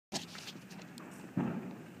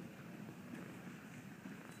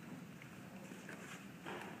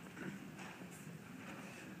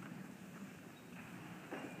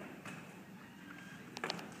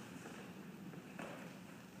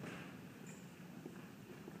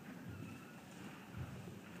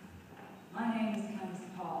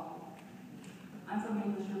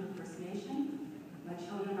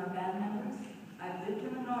children are band members. I've lived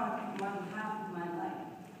in the North for more than half of my life.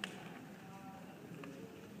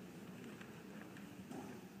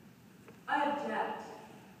 I object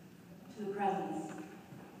to the presence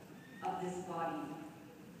of this body.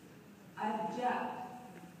 I object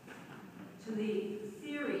to the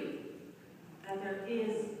theory that there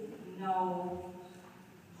is no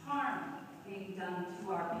harm being done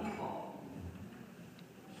to our people.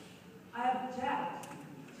 I object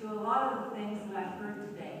to a lot of the things that I've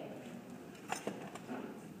heard today.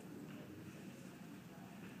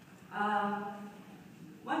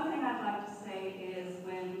 One thing I'd like to say is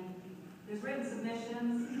when there's written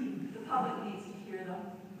submissions, the public needs to hear them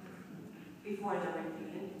before they're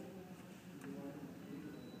refuted.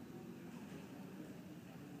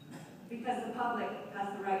 Because the public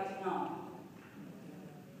has the right to know.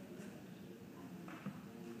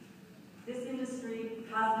 This industry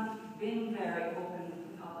hasn't been very open with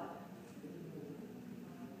the public.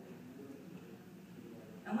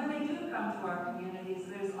 And when they do come to our communities,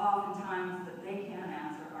 there's often times that they can't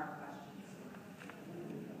answer our questions.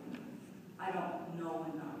 I don't know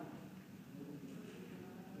enough.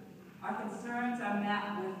 Our concerns are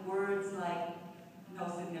met with words like no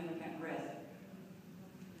significant risk.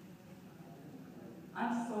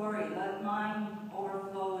 I'm sorry, let mine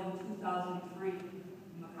overflow in 2003 in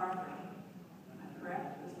McArthur. Am I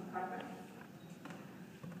correct? It was McArthur.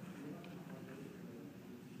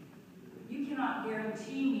 You cannot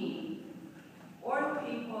guarantee me or the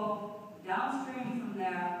people downstream from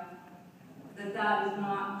there that that is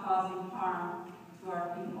not causing harm to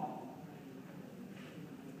our people.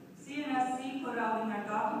 CNSC put out in their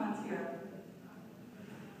documents here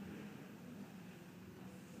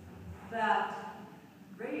that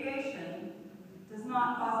radiation does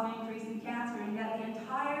not cause an increase in cancer, and yet the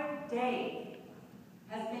entire day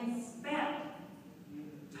has been spent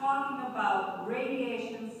talking about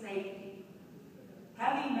radiation safety,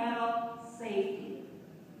 heavy metal safety.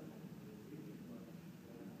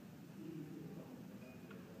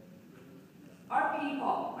 Our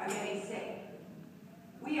people are getting sick.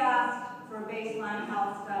 We asked for a baseline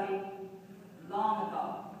health study long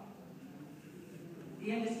ago.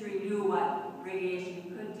 The industry knew what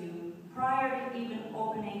radiation could do prior to even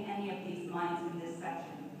opening any of these mines in this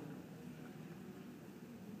section.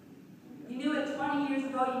 You knew it 20 years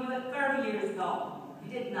ago, you knew it 30 years ago.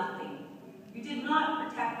 You did nothing. You did not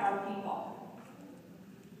protect our people.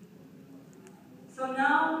 So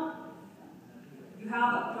now, you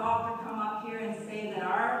have a doctor come up here and say that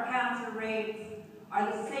our cancer rates are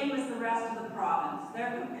the same as the rest of the province.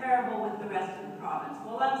 They're comparable with the rest of the province.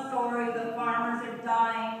 Well, I'm sorry, the farmers are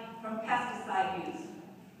dying from pesticide use.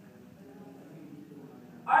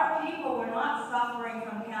 Our people were not suffering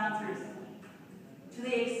from cancers to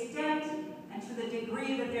the extent and to the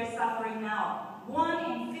degree that they're suffering now.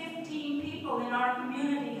 1 in 15 people in our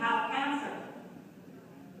community have cancer.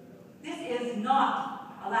 This is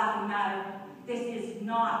not a laughing matter. This is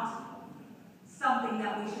not something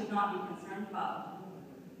that we should not be concerned about.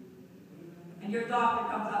 And your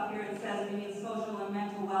doctor comes up here and says we need social and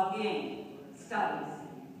mental well-being studies.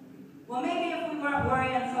 Well, maybe if we weren't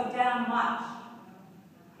worrying so damn much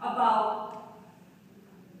about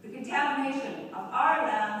the contamination of our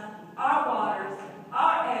lands, our waters,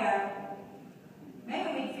 our air,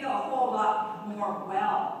 maybe we'd feel a whole lot more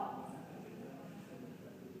well.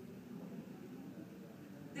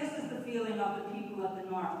 This is the feeling of the people of the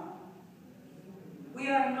North. We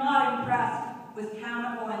are not impressed with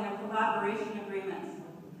Cameco and their collaboration agreements.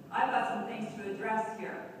 I've got some things to address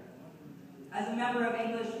here. As a member of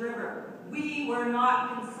English River, we were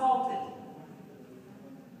not consulted.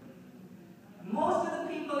 Most of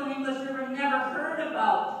the people in English River never heard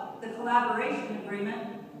about the collaboration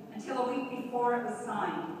agreement until a week before it was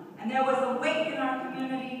signed. And there was a wake in our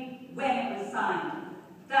community when it was signed.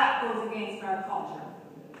 That goes against our culture.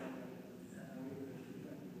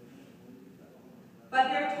 But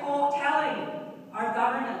they're telling our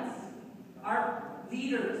governance, our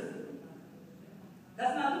leaders,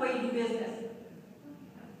 that's not the way you do business.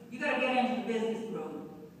 You got to get into the business room.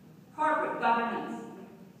 Corporate governance.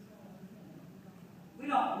 We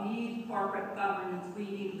don't need corporate governance. We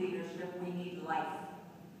need leadership. We need life.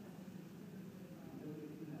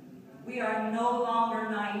 We are no longer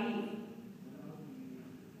naive.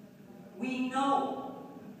 We know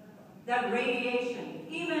that radiation,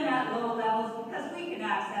 even at low levels, because we can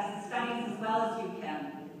access the studies as well as you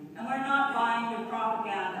can, and we're not buying your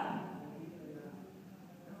propaganda.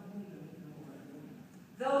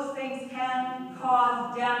 Those things can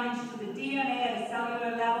cause damage to the DNA at a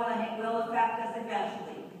cellular level, and it will affect us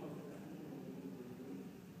eventually.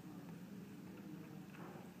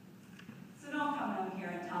 So don't come in here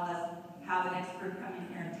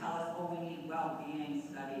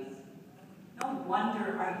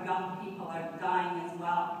wonder our young people are dying as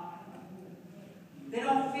well. They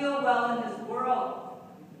don't feel well in this world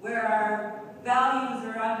where our values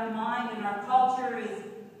are undermined and our culture is,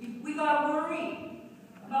 we gotta worry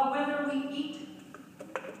about whether we eat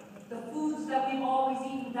the foods that we've always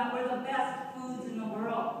eaten, that were the best foods in the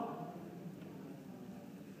world.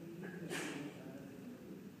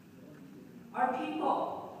 Our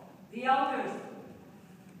people, the elders,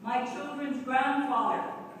 my children's grandfather,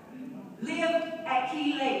 lived at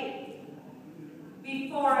Key Lake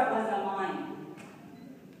before it was a mine.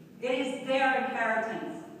 It is their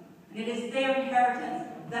inheritance, and it is their inheritance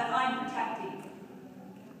that I'm protecting.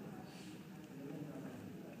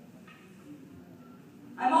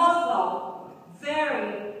 I'm also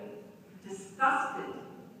very disgusted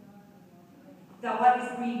that what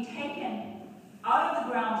is being taken out of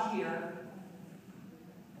the ground here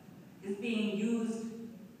is being used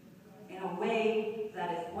in a way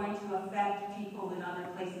that is going to affect people in other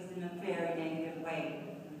places in a very negative way.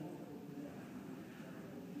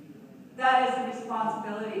 That is a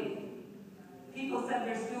responsibility. People said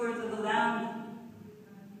they're stewards of the land.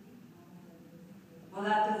 Well,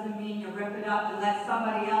 that doesn't mean you rip it up and let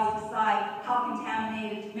somebody else decide how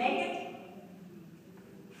contaminated to make it.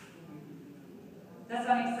 That's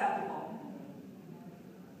unacceptable.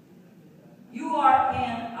 You are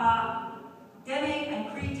in Dene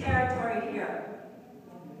and Cree territory here.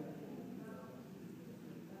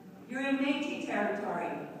 You're in Métis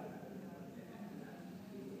territory.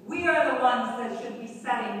 We are the ones that should be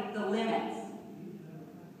setting the limits.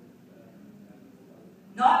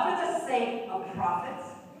 Not for the sake of profits.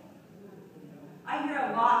 I hear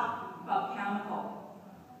a lot about Cameco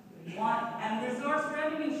and resource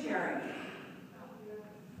revenue sharing.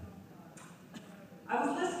 I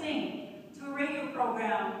was listening to a radio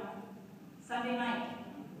program Sunday night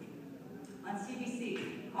on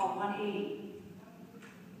CBC called 180.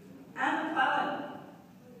 Anne McClellan,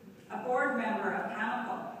 a board member of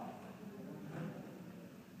Cameco,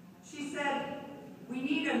 she said, we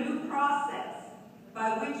need a new process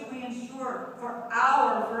by which we ensure for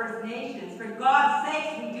our First Nations, for God's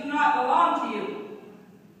sake, we do not belong to you,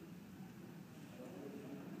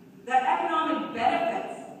 that economic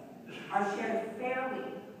benefits are shared fairly.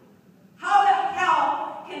 How the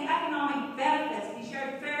hell can economic benefits be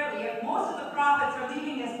shared fairly if most of the profits are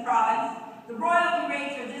leaving this province, the royalty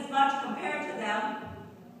rates are this much compared to them,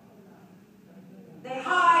 they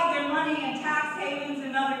hide their money in tax havens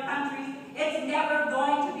in other countries, it's never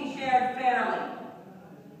going to be shared fairly.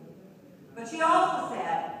 But she also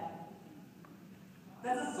said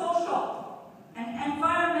that the social and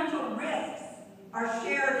environmental risks are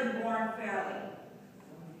shared and borne fairly.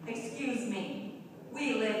 Excuse me,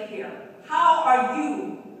 we live here. How are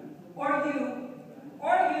you, or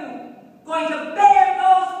you, going to bear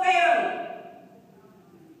those fairly?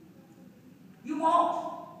 You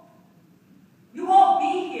won't. You won't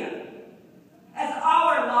be here as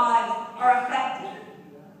our lives are affected.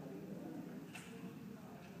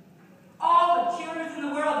 All the cures in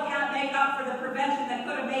the world can't make up for the prevention that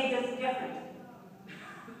could have made this different.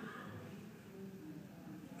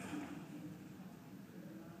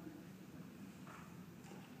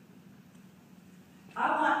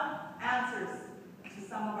 I want answers to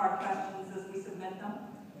some of our questions as we submit them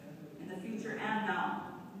in the future and now.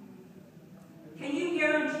 Can you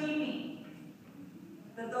guarantee me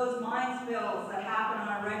that those mine spills that happen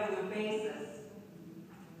on a regular basis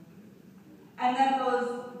and that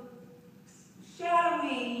those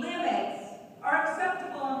shadowy limits are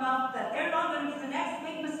acceptable enough that they're not going to be the next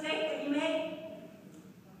big mistake that you make?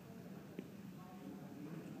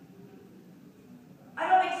 I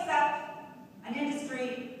don't accept an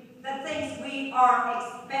industry that thinks we are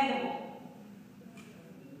expendable.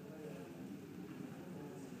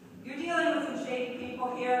 You're dealing with some shady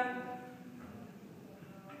people here.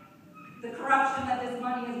 The corruption that this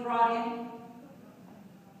money has brought in.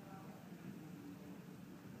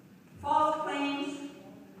 False claims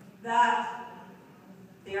that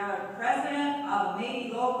they are a president of a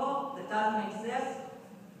Métis local that doesn't exist,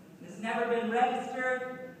 has never been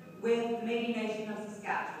registered with the Métis Nation of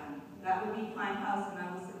Saskatchewan. That would be Pine House, and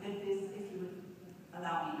I will submit this if you would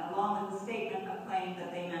allow me, along with the statement of claim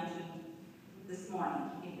that they mentioned this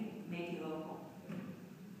morning, Métis local.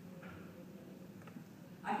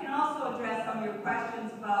 I can also address some of your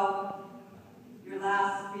questions about your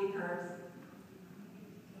last speaker's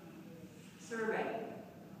survey,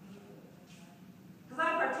 because I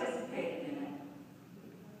participated in it.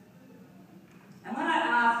 And when I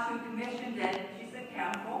asked who commissioned it, she said,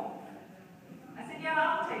 Cameco. I said, yeah,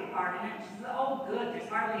 I'll take part in it. She said, oh, good, there's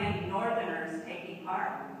hardly any Northerners taking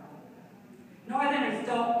part. Northerners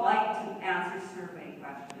don't like to answer surveys.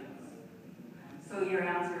 questions. So your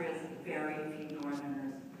answer is very few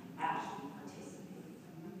Northerners actually participate.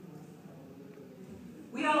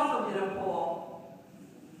 We also did a poll,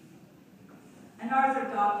 and ours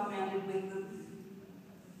are documented with the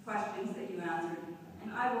questions that you answered,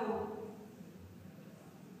 and I will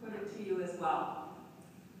put it to you as well.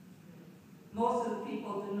 Most of the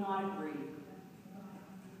people do not agree.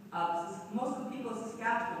 Most of the people of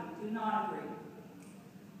Saskatchewan do not agree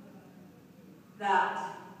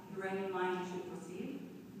that uranium mining should proceed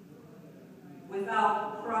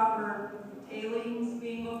without proper tailings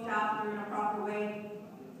being looked after in a proper way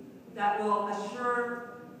that will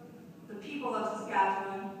assure the people of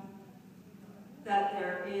Saskatchewan that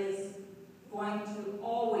there is going to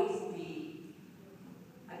always be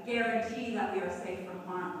a guarantee that we are safe from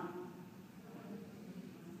harm.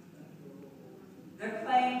 Their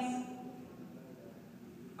claims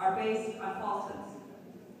are based on falsehoods.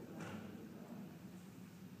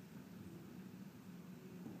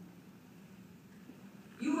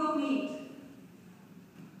 You will meet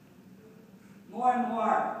more and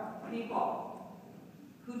more people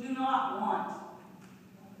who do not want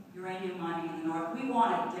uranium mining in the north. We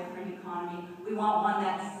want a different economy. We want one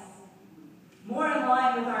that's more in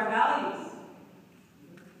line with our values.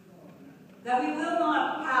 That we will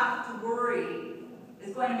not have to worry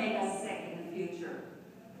is going to make us sick in the future.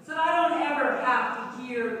 So I don't ever have to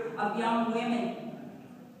hear of young women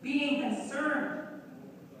being concerned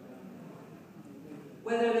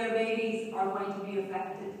whether their babies are going to be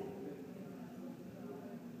affected.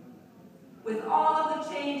 With all of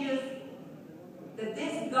the changes that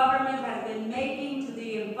this government has been making to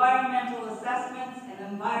the environmental assessments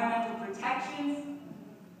and environmental protections,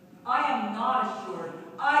 I am not assured.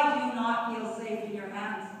 I do not feel safe in your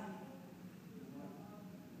hands.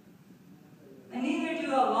 And neither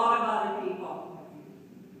do a lot of other people.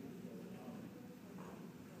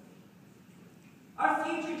 Our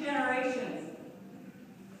future generations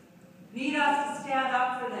need us to stand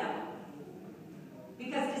up for them,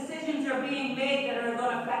 because decisions are being made that are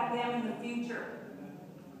going to affect them in the future.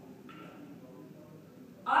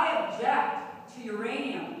 I object to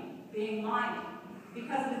uranium being mined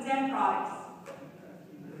because of its end products.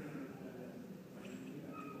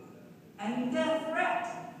 And the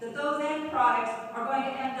threat that those end products are going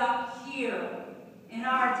to end up here in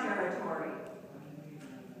our territory,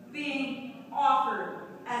 being offered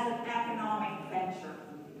as an economic venture.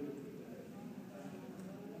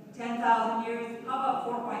 10,000 years, how about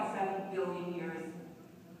 4.7 billion years?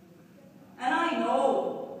 And I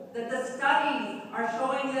know that the studies are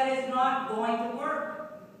showing that it's not going to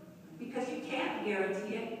work, because you can't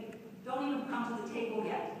guarantee it. Don't even come to the table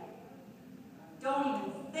yet. Don't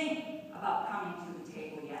even think about coming to the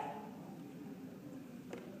table yet.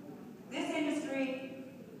 This industry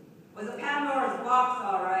was a Pandora's box,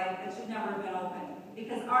 all right, that should never have been opened,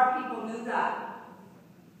 because our people knew that.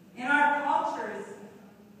 In our cultures,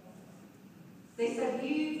 they said,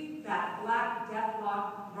 leave that black death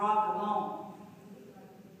rock alone.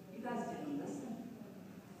 You guys didn't listen.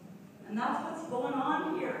 And that's what's going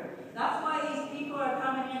on here. That's why these people are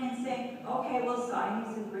coming in and saying, okay, we'll sign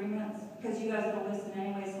these agreements, because you guys don't listen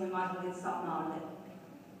anyway, so we might as well get something out of it.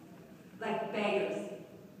 Like beggars.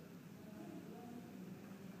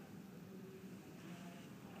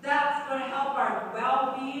 That's going to help our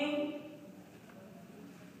well-being.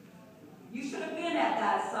 You should have been at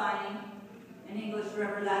that signing in English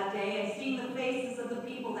River that day and seen the faces of the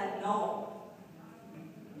people that know.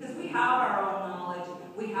 Because we have our own knowledge,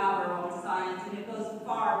 we have our own science, and it goes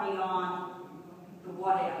far beyond the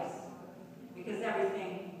what-ifs. Because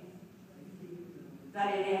everything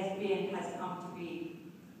that it has been has come to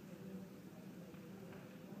be.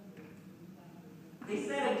 They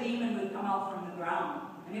said a demon would come out from the ground,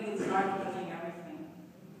 and it would start killing everything.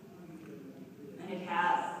 And it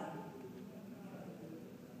has.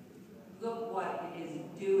 Look what it is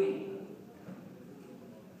doing.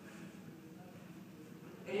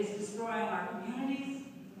 It is destroying our communities,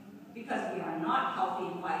 because we are not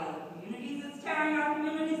healthy and vital communities. It's tearing our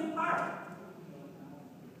communities apart.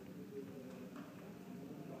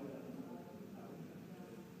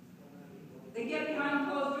 They get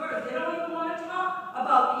behind closed doors. They don't even want to talk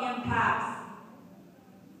about the impacts.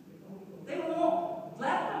 They won't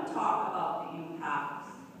let them talk about the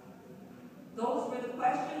impacts. Those were the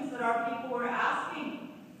questions that our people were asking.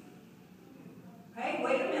 Hey,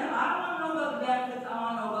 wait a minute. I don't want to know about the benefits. I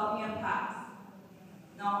want to know about the impacts.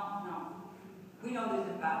 No. We know there's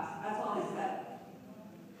impacts. That's all they said.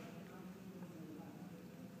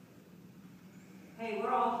 Hey,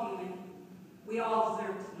 we're all human. We all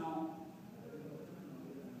deserve to know.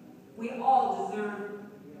 We all deserve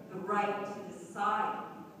the right to decide. society.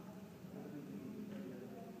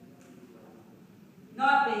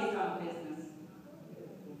 Not based on business,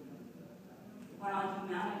 but on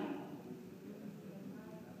humanity.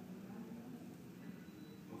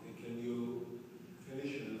 Okay, can you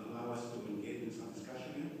finish and allow us to engage in some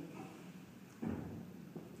discussion here?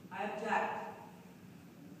 I object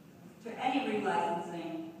to any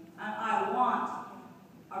relicensing, and I want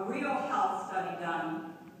a real health study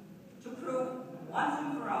done to prove once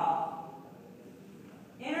and for all,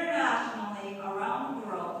 internationally around the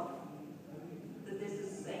world, that this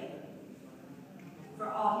is safe for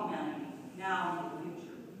all humanity, now and in the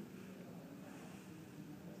future.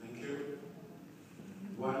 Thank you.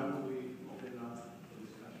 Why don't we open up the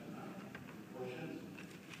discussion now? Questions?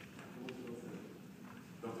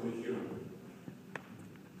 Dr. McEwen.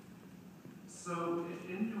 So,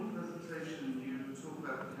 in your presentation, you talk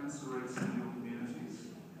about cancer rates in your communities.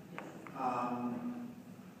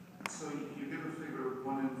 So, you give a figure of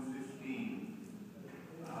 1 in 15.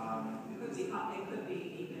 It could be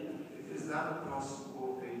even. Is that across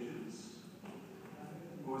all ages?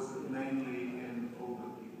 Or is it mainly in older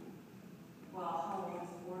people? Well, how old is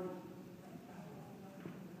 40?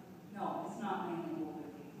 No, it's not mainly older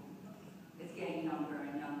people. It's getting younger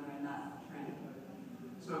and younger, and that's the trend.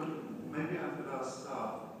 So, maybe I could ask,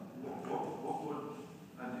 what would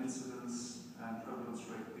an incidence and prevalence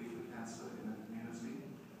rate be for cancer in a community,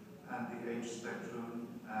 and the age spectrum,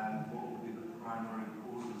 and what would be the primary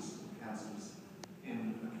causes of cancers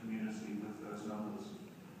in a community with those numbers?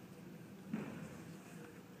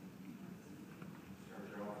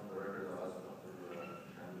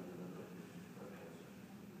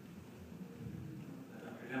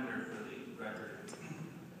 Remember, for the record,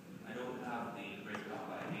 I don't have the breakdown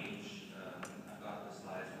by age. I got the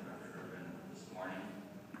slides from Dr. Urban this morning,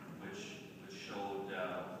 which showed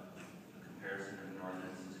a comparison of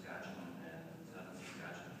northern Saskatchewan and southern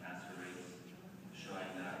Saskatchewan cancer rates,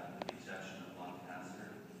 showing that with the exception of lung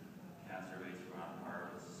cancer, cancer rates were on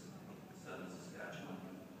par with southern Saskatchewan,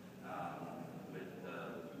 with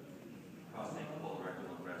prostate,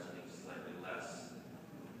 colorectal, and breast being slightly less.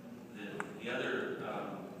 The other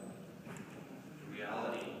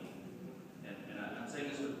reality, and I'm saying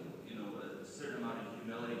this with a certain amount of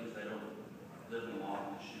humility because I don't live in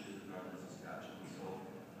the shoes of northern Saskatchewan, so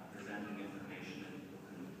I'm presenting information and people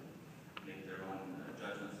can make their own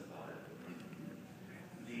judgments about it.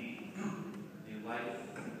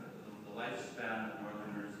 The lifespan of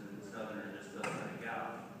northerners and southerners is still at a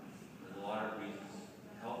gap. There's a lot of reasons,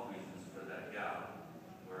 health reasons for that gap,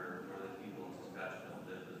 where the people in Saskatchewan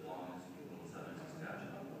live as long as people in southern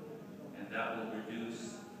Saskatchewan. And that will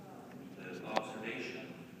reduce the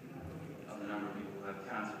observation of the number of people who have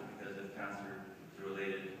cancer, because if cancer is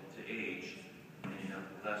related to age, and you have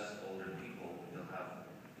less older people, you'll have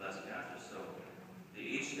less cancer. So the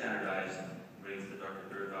age standardized rates that Dr.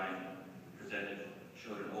 Irvine presented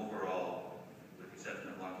showed an overall, with the exception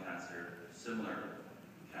of lung cancer, similar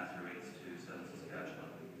cancer rates to southern Saskatchewan,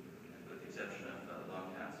 with the exception of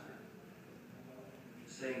lung cancer.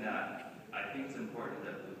 Saying that, I think it's important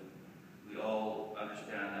that we all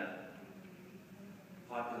understand that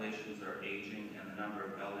populations are aging, and the number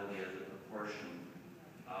of elderly as a proportion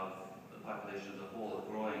of the population as a whole is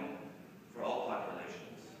growing for all populations.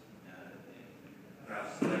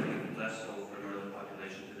 Perhaps slightly less so for northern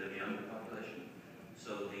population because they have a younger population.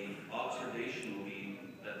 So the observation will be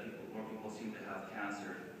that more people seem to have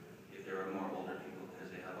cancer if there are more older people because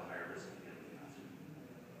they have a higher risk of getting cancer.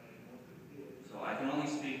 So I can only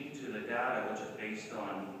speak to the data, which is based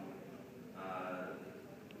on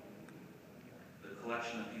the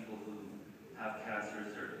collection of people who have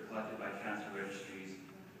cancers. They're collected by cancer registries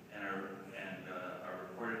and are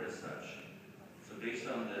reported as such. So based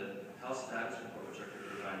on the health status report, which Dr.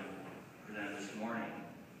 Irvine presented this morning,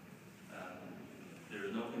 there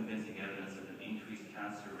is no convincing evidence of an increased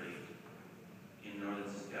cancer rate in northern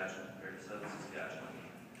Saskatchewan compared to southern Saskatchewan.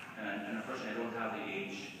 And unfortunately, I don't have the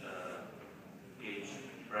age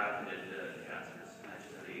bracketed cancers. I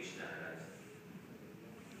just have the age standardized.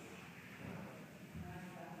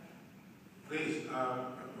 Please,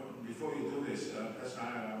 before you do this, that's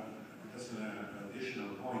an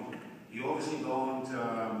additional point. You obviously don't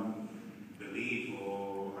believe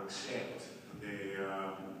or accept the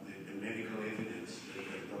medical evidence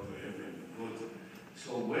that Dr. Evan put.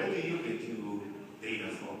 So where do you get your data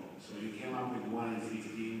from? So you came up with 1 in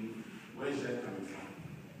 15. Where is that coming from?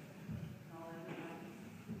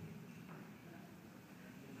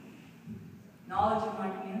 Knowledge of my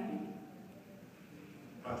community.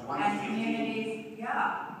 But 1 And in 15? communities, yeah.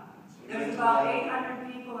 So There's about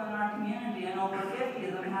 800 people in our community, and over 50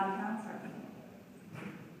 of them have cancer.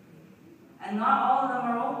 And not them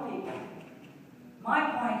are old people. My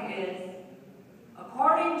point is,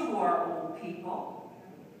 according to our old people,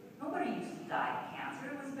 nobody used to die of cancer.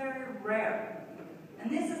 It was very rare.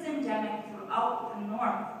 And this is endemic throughout the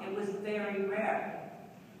north. It was very rare.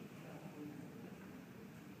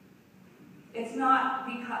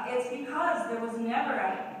 It's because there was never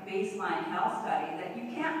a baseline health study that you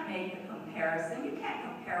can't make a comparison. You can't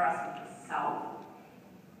compare us with the South.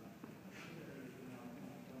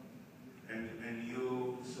 And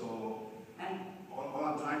you, so, all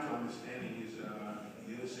I'm trying to understand is,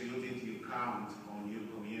 you count on your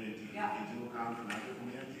community. Yeah. Did you count on other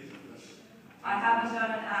communities? I haven't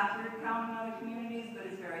done an accurate count in other communities, but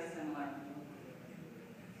it's very similar.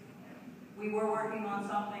 We were working on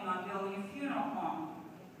something on building a funeral home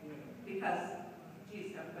because,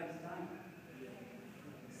 geez, everybody's dying.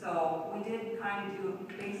 So we did kind of do a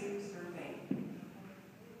basic survey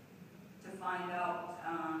to find out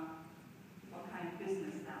what kind of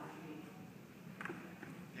business that would be.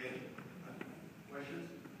 Okay. Questions?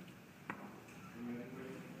 Any other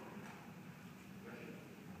questions?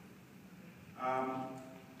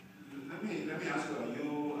 Let me ask you, are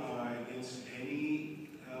you against any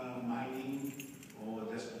mining or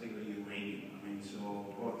this particular uranium? I mean,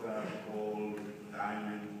 so potash, gold,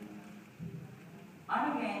 diamond.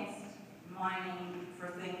 I'm against mining for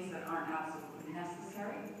things that aren't absolutely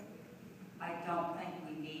necessary. I don't think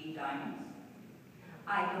we need diamonds.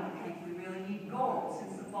 I don't think we really need gold,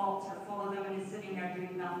 since the vaults are full of them and it's sitting there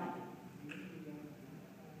doing nothing.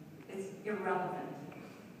 It's irrelevant.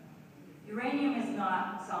 Uranium is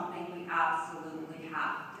not something we absolutely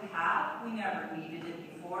have to have. We never needed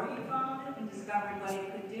it before you found it and discovered what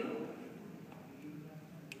it could do.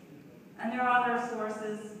 And there are other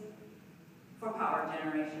sources for power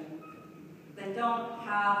generation that don't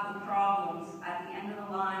have the problems at the end of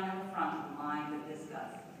the line and the front of the line that this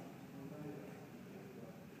does.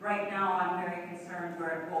 Right now, I'm very concerned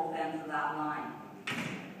we're at both ends of that line.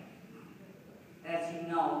 As you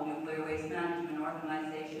know, Nuclear Waste Management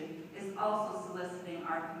Organization is also soliciting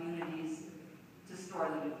our communities to store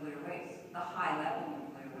the nuclear waste, the high-level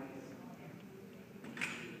nuclear waste,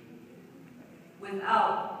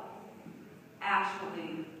 without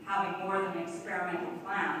actually having more than an experimental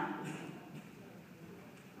plan.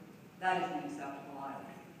 That isn't acceptable either.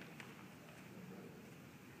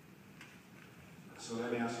 So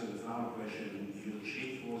let me ask you the final question. Your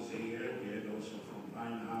chief was here, we had also from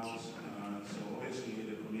Pine House, so obviously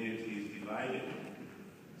the community is divided.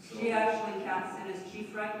 So She actually can't sit as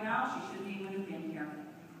chief right now. She shouldn't even have been here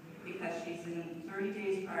because she's in 30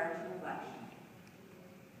 days prior to the election.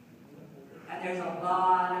 And there's a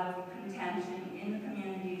lot of contention in the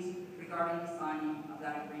communities regarding the signing of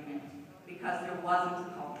that agreement because there wasn't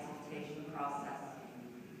a consultation process.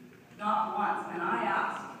 Not once. And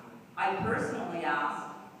I personally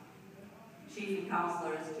asked chief and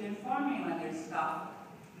councillors to inform me when there's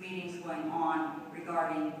meetings going on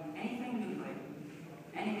regarding anything nuclear,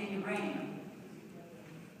 anything uranium.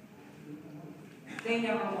 They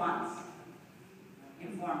never once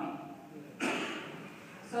informed me.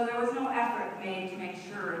 So there was no effort made to make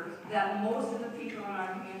sure that most of the people in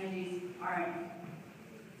our communities are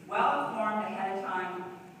well informed ahead of time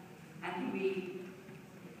and can be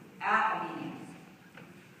at a meeting.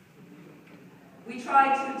 We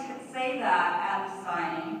tried to say that at the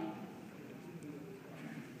signing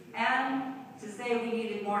and to say we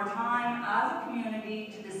needed more time as a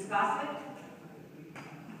community to discuss it,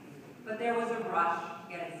 but there was a rush to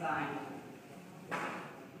get it signed.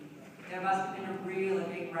 There must have been a really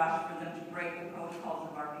big rush for them to break the protocols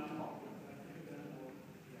of our people.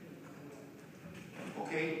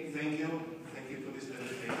 okay, thank you. Thank you for this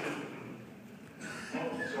presentation.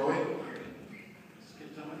 Zoe? Skip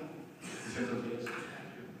somebody?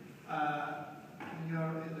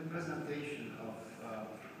 In the presentation of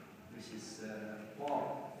Mrs.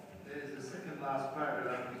 Paul, there is a second last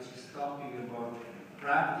paragraph which is talking about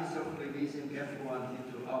practice of releasing effluent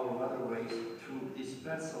into our waterways through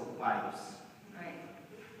dispersal pipes. Right.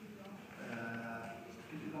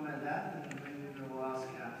 Could you comment that, and then we will ask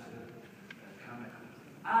after Cameco.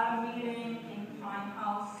 At a meeting in Pine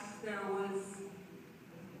House, there was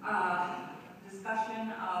discussion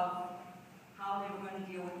of how they were going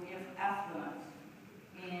to deal with effluent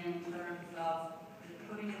in terms of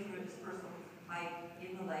putting it through a dispersal pipe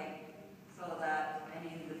in the lake so that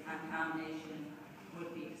any of the contamination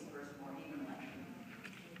would be dispersed more evenly.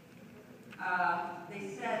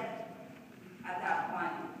 They said at that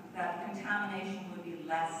point that contamination would be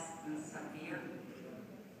less than severe.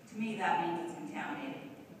 To me, that means it's contaminated.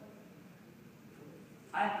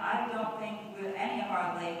 I don't think with any of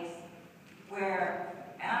our lakes where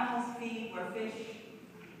animals feed, where fish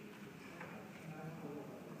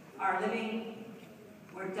are living,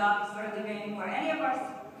 where ducks are living, where any of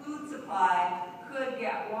our food supply could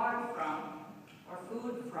get water from, or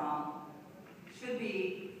food from, should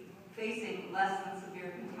be facing less than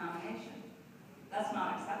severe contamination. That's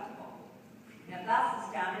not acceptable. And if that's the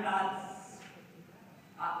standard,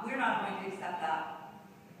 we're not going to accept that.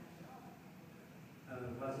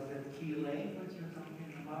 Was it at Key Lake what you're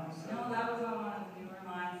talking about? No, that was on one of the newer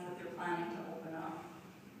mines that they're planning to open up.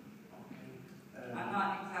 Okay. I'm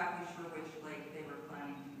not exactly sure which lake they were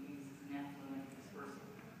planning to use as an effluent dispersal.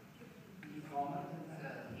 Can you comment on It's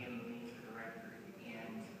that? Ian for the record,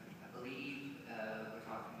 and I believe we're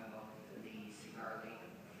talking about the Cigar Lake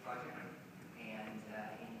project, and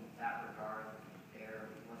in that regard, there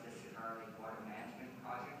was a Cigar Lake water management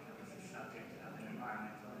project that was the subject of an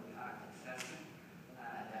environmental impact assessment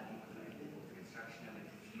that included the construction of a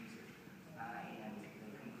diffuser, and the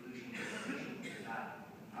conclusion to that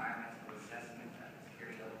environmental assessment that was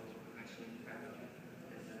carried out provincially and federally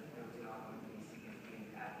is that there was not going to be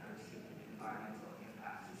significant adverse environmental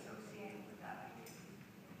impacts associated with that.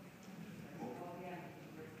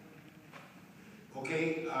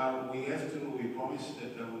 Okay, we promised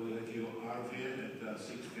that we will let you out of here at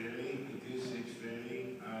 6:30. It is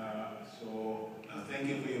 6:30. So thank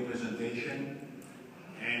you for your presentation.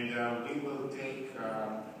 And we will take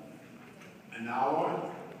an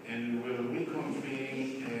hour and we'll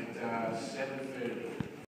reconvene